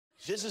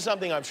This is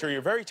something I'm sure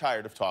you're very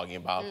tired of talking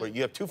about, but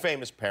you have two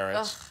famous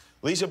parents,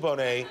 Lisa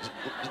Bonet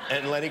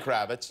and Lenny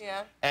Kravitz.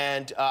 Yeah.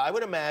 And I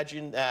would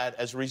imagine that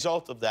as a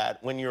result of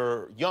that, when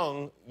you're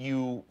young,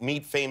 you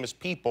meet famous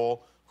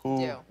people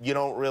who you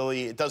don't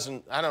really, it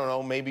doesn't, I don't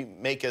know, maybe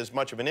make as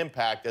much of an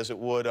impact as it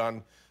would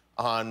on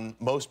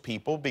most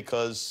people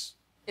because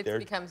it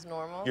becomes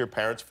normal. Your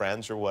parents'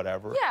 friends or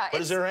whatever. Yeah.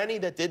 But is there any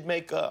that did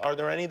make, are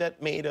there any that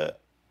made a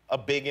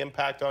big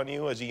impact on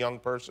you as a young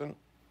person?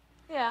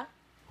 Yeah.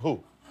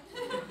 Who?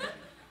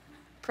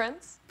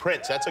 Prince.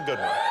 Prince, that's a good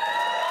one.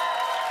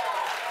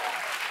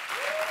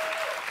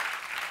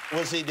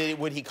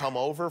 Would he come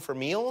over for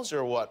meals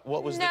or what?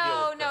 What was the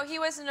deal? No, he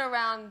wasn't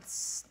around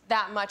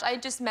that much. I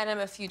just met him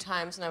a few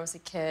times when I was a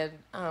kid,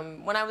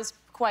 when I was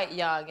quite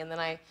young, and then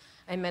I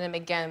met him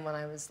again when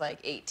I was like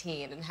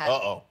 18 and had.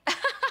 Uh-oh.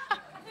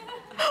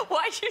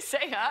 Why'd you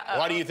say uh-oh?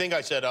 Why do you think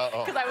I said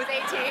uh-oh? Because I was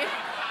 18.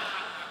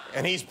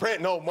 And he's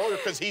Prince. No, more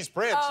because he's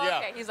Prince, yeah.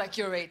 Okay, he's like,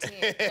 you're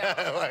 18.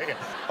 Yeah.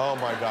 Oh,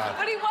 my God.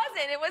 But he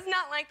wasn't. It was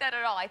not like that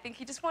at all. I think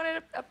he just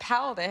wanted a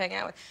pal to hang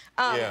out with.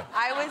 Yeah.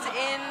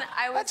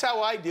 That's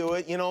how I do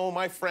it. You know,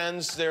 my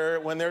friends,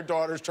 when their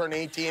daughters turn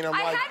 18, I'm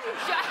like,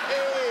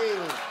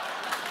 hey,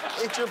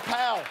 it's your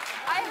pal.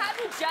 I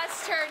hadn't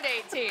just turned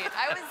 18.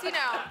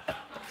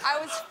 I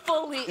was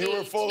fully 18. You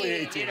were fully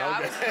 18, okay.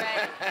 I was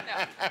ready.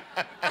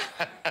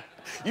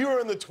 You were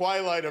in the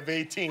twilight of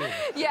 18.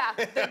 Yeah,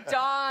 the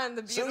dawn,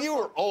 the beautiful. So you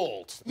were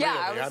old.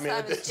 Yeah, really.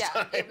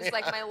 It was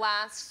like my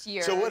last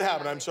year. So what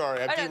happened? I'm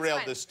sorry, I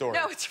derailed this story.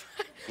 No, it's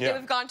fine. Yeah.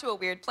 We've gone to a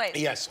weird place.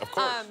 Yes, of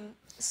course.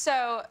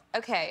 So,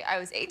 okay, I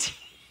was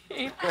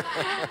 18.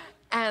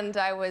 And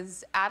I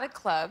was at a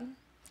club,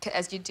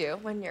 as you do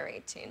when you're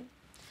 18.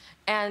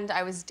 And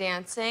I was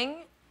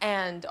dancing,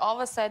 and all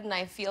of a sudden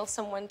I feel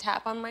someone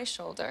tap on my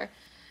shoulder,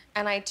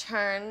 and I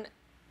turn,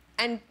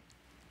 and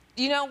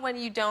you know when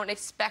you don't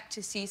expect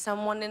to see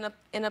someone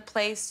in a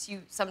place,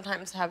 you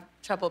sometimes have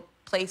trouble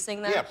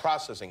placing them? Yeah,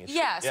 processing it.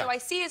 Yeah, so I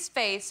see his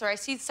face, or I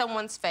see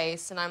someone's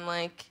face, and I'm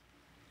like,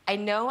 I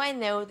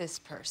know this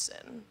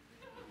person.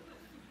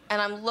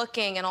 And I'm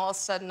looking, and all of a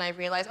sudden I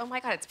realize, oh my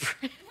God, it's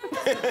Prince.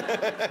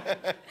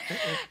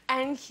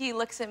 And he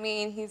looks at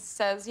me and he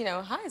says, you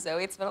know, hi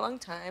Zoe, it's been a long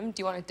time.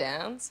 Do you want to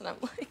dance? And I'm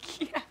like,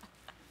 yeah.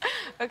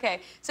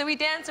 Okay, so we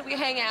dance and we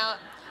hang out.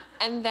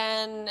 And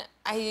then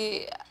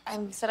I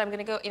said, I'm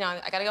gonna go, you know,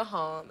 I gotta go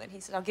home. And he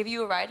said, I'll give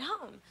you a ride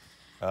home.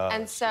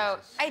 And so,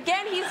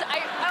 again,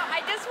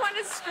 I just want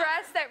to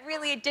stress that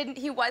really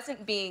it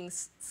wasn't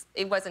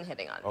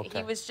hitting on me.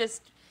 Okay.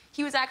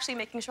 He was actually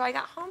making sure I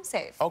got home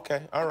safe.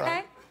 Okay, all right.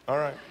 Okay? All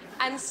right.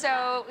 And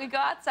so we go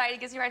outside, he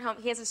gives me a ride home.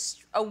 He has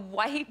a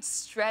white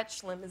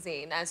stretch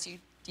limousine, as you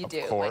do when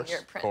you're a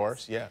Prince. Of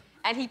course, yeah.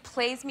 And he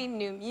plays me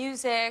new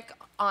music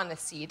on a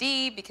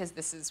CD, because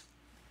this is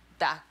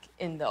back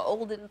in the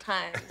olden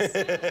times.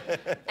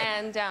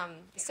 And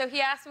so he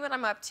asked me what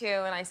I'm up to,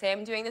 and I say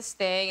I'm doing this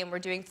thing, and we're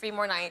doing 3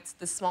 more nights at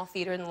the small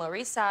theater in the Lower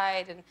East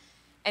Side. And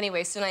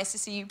anyway, so nice to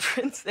see you,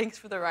 Prince. Thanks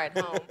for the ride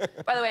home.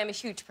 By the way, I'm a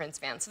huge Prince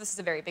fan, so this is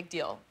a very big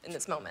deal in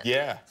this moment.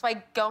 Yeah. So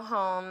I go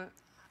home,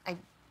 I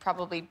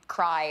probably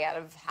cry out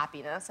of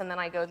happiness, and then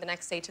I go the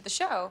next day to the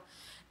show.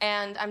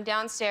 And I'm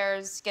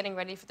downstairs getting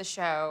ready for the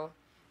show,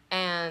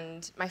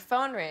 and my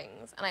phone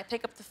rings, and I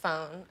pick up the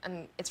phone,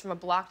 and it's from a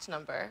blocked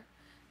number.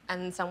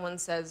 And someone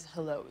says,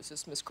 hello, is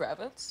this Miss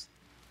Kravitz?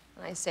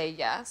 And I say,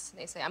 yes. And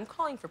they say, I'm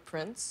calling for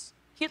Prince.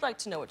 He'd like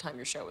to know what time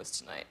your show is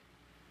tonight.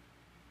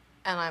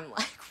 And I'm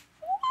like,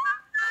 what?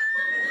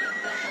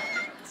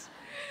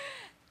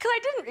 Because I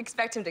didn't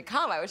expect him to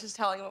come. I was just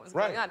telling him what was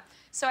going on.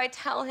 So I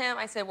tell him,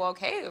 I said, well,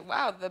 okay,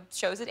 wow, the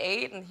show's at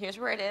 8, and here's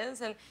where it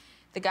is. And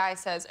the guy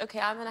says, okay,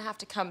 I'm gonna have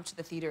to come to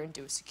the theater and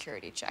do a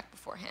security check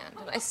beforehand.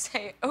 And I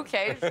say,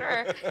 okay,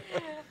 sure.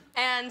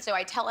 And so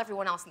I tell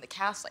everyone else in the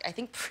cast, like, I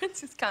think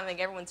Prince is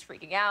coming. Everyone's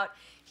freaking out.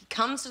 He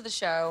comes to the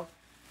show.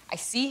 I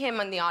see him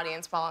in the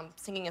audience while I'm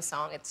singing a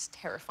song. It's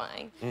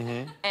terrifying.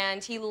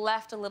 And he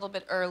left a little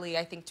bit early,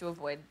 I think, to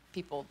avoid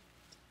people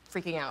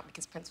freaking out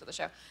because Prince was the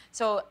show.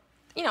 So,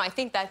 you know, I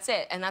think that's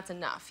it, and that's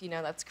enough. You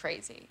know, that's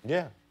crazy.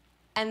 Yeah.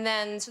 And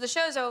then, so the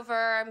show's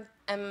over,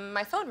 and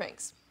my phone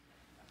rings.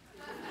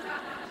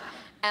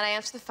 And I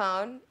answer the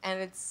phone, and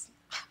it's,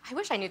 I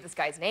wish I knew this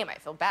guy's name. I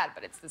feel bad,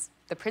 but it's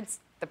the Prince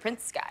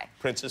guy.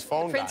 Prince's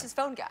phone guy. Prince's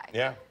phone guy.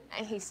 Yeah.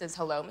 And he says,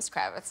 hello, Miss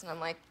Kravitz. And I'm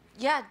like,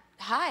 yeah,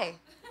 hi,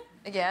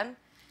 again.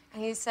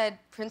 And he said,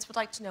 Prince would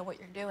like to know what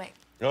you're doing.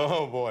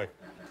 Oh, boy.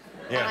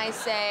 Yeah. And I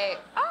say,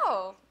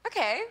 oh,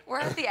 okay, we're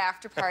at the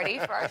after party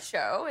for our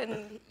show,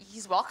 and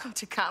he's welcome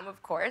to come,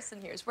 of course,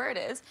 and here's where it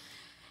is.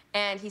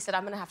 And he said,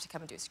 I'm gonna have to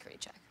come and do a security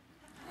check.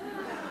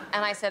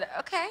 And I said,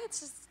 okay,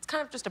 it's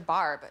kind of just a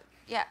bar, but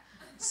yeah.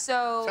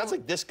 So... Sounds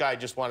like this guy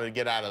just wanted to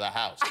get out of the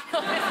house.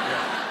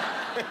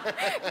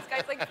 This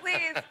guy's like,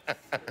 please.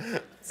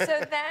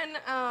 So then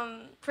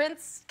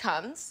Prince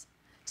comes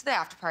to the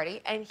after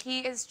party, and he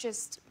is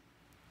just...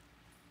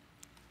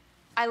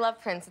 I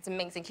love Prince. It's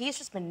amazing. He's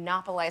just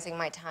monopolizing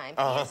my time.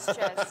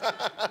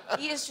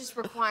 He is just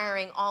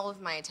requiring all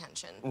of my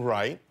attention.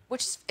 Right.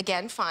 Which,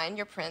 again, fine,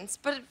 you're Prince.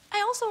 But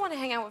I also want to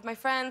hang out with my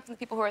friends and the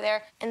people who are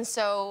there. And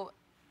so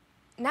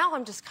now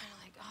I'm just kind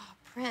of like, oh,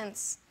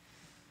 Prince,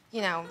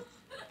 you know,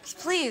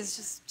 please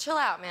just chill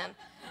out, man.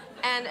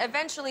 And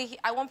eventually,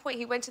 at one point,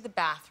 he went to the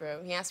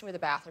bathroom. He asked me where the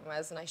bathroom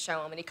was, and I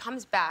show him. And he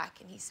comes back,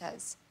 and he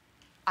says,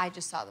 I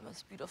just saw the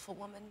most beautiful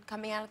woman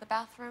coming out of the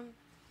bathroom.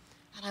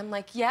 And I'm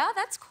like, yeah,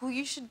 that's cool.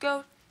 You should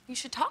go. You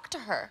should talk to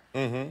her.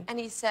 Mm-hmm. And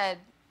he said,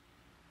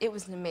 it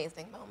was an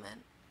amazing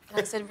moment. And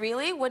I said,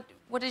 really?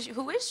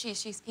 Who is she?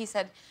 He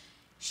said,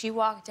 she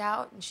walked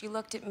out, and she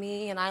looked at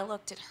me, and I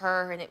looked at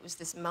her, and it was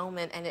this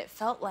moment, and it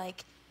felt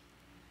like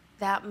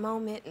that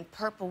moment in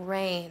Purple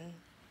Rain.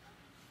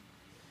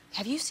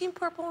 Have you seen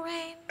Purple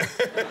Rain?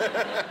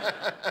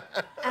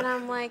 And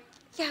I'm like,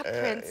 yeah,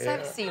 Prince, yeah.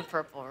 I've seen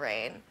Purple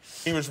Rain.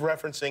 He was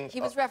referencing...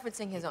 He was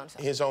referencing his own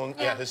film. His own,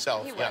 yeah,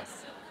 himself, he yeah.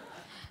 was.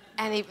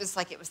 And it was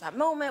like, it was that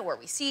moment where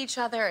we see each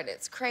other, and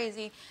it's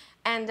crazy.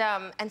 And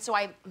so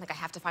I'm like, I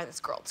have to find this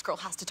girl. This girl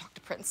has to talk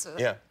to Prince, so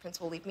that Prince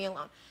will leave me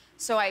alone.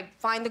 So I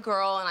find the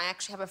girl, and I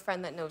actually have a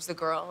friend that knows the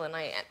girl, and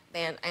they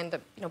end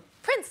up, you know,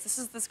 Prince, this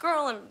is this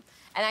girl, and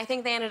I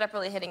think they ended up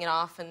really hitting it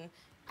off, and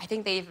I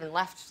think they even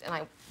left, and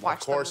I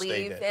watched them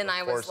leave, and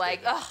I was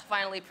like, oh,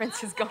 finally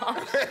Prince is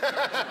gone.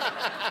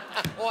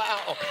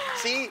 Wow.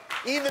 See,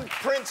 even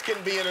Prince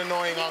can be an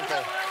annoying uncle.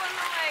 He was a little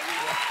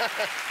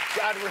annoying.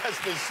 God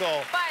rest his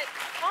soul. But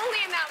only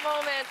in that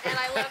moment, and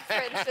I love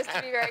Prince, just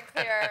to be very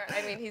clear.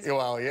 I mean, he's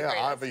well, yeah,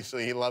 greatest.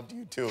 Obviously he loved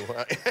you too.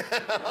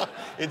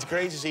 It's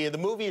great to see you. The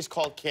movie is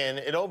called Kin.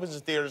 It opens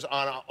in theaters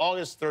on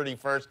August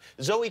 31st.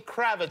 Zoë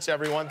Kravitz,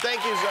 everyone.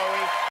 Thank you,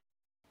 Zoe.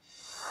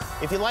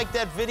 If you like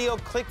that video,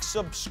 click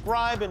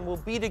subscribe, and we'll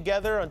be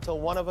together until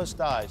one of us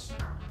dies.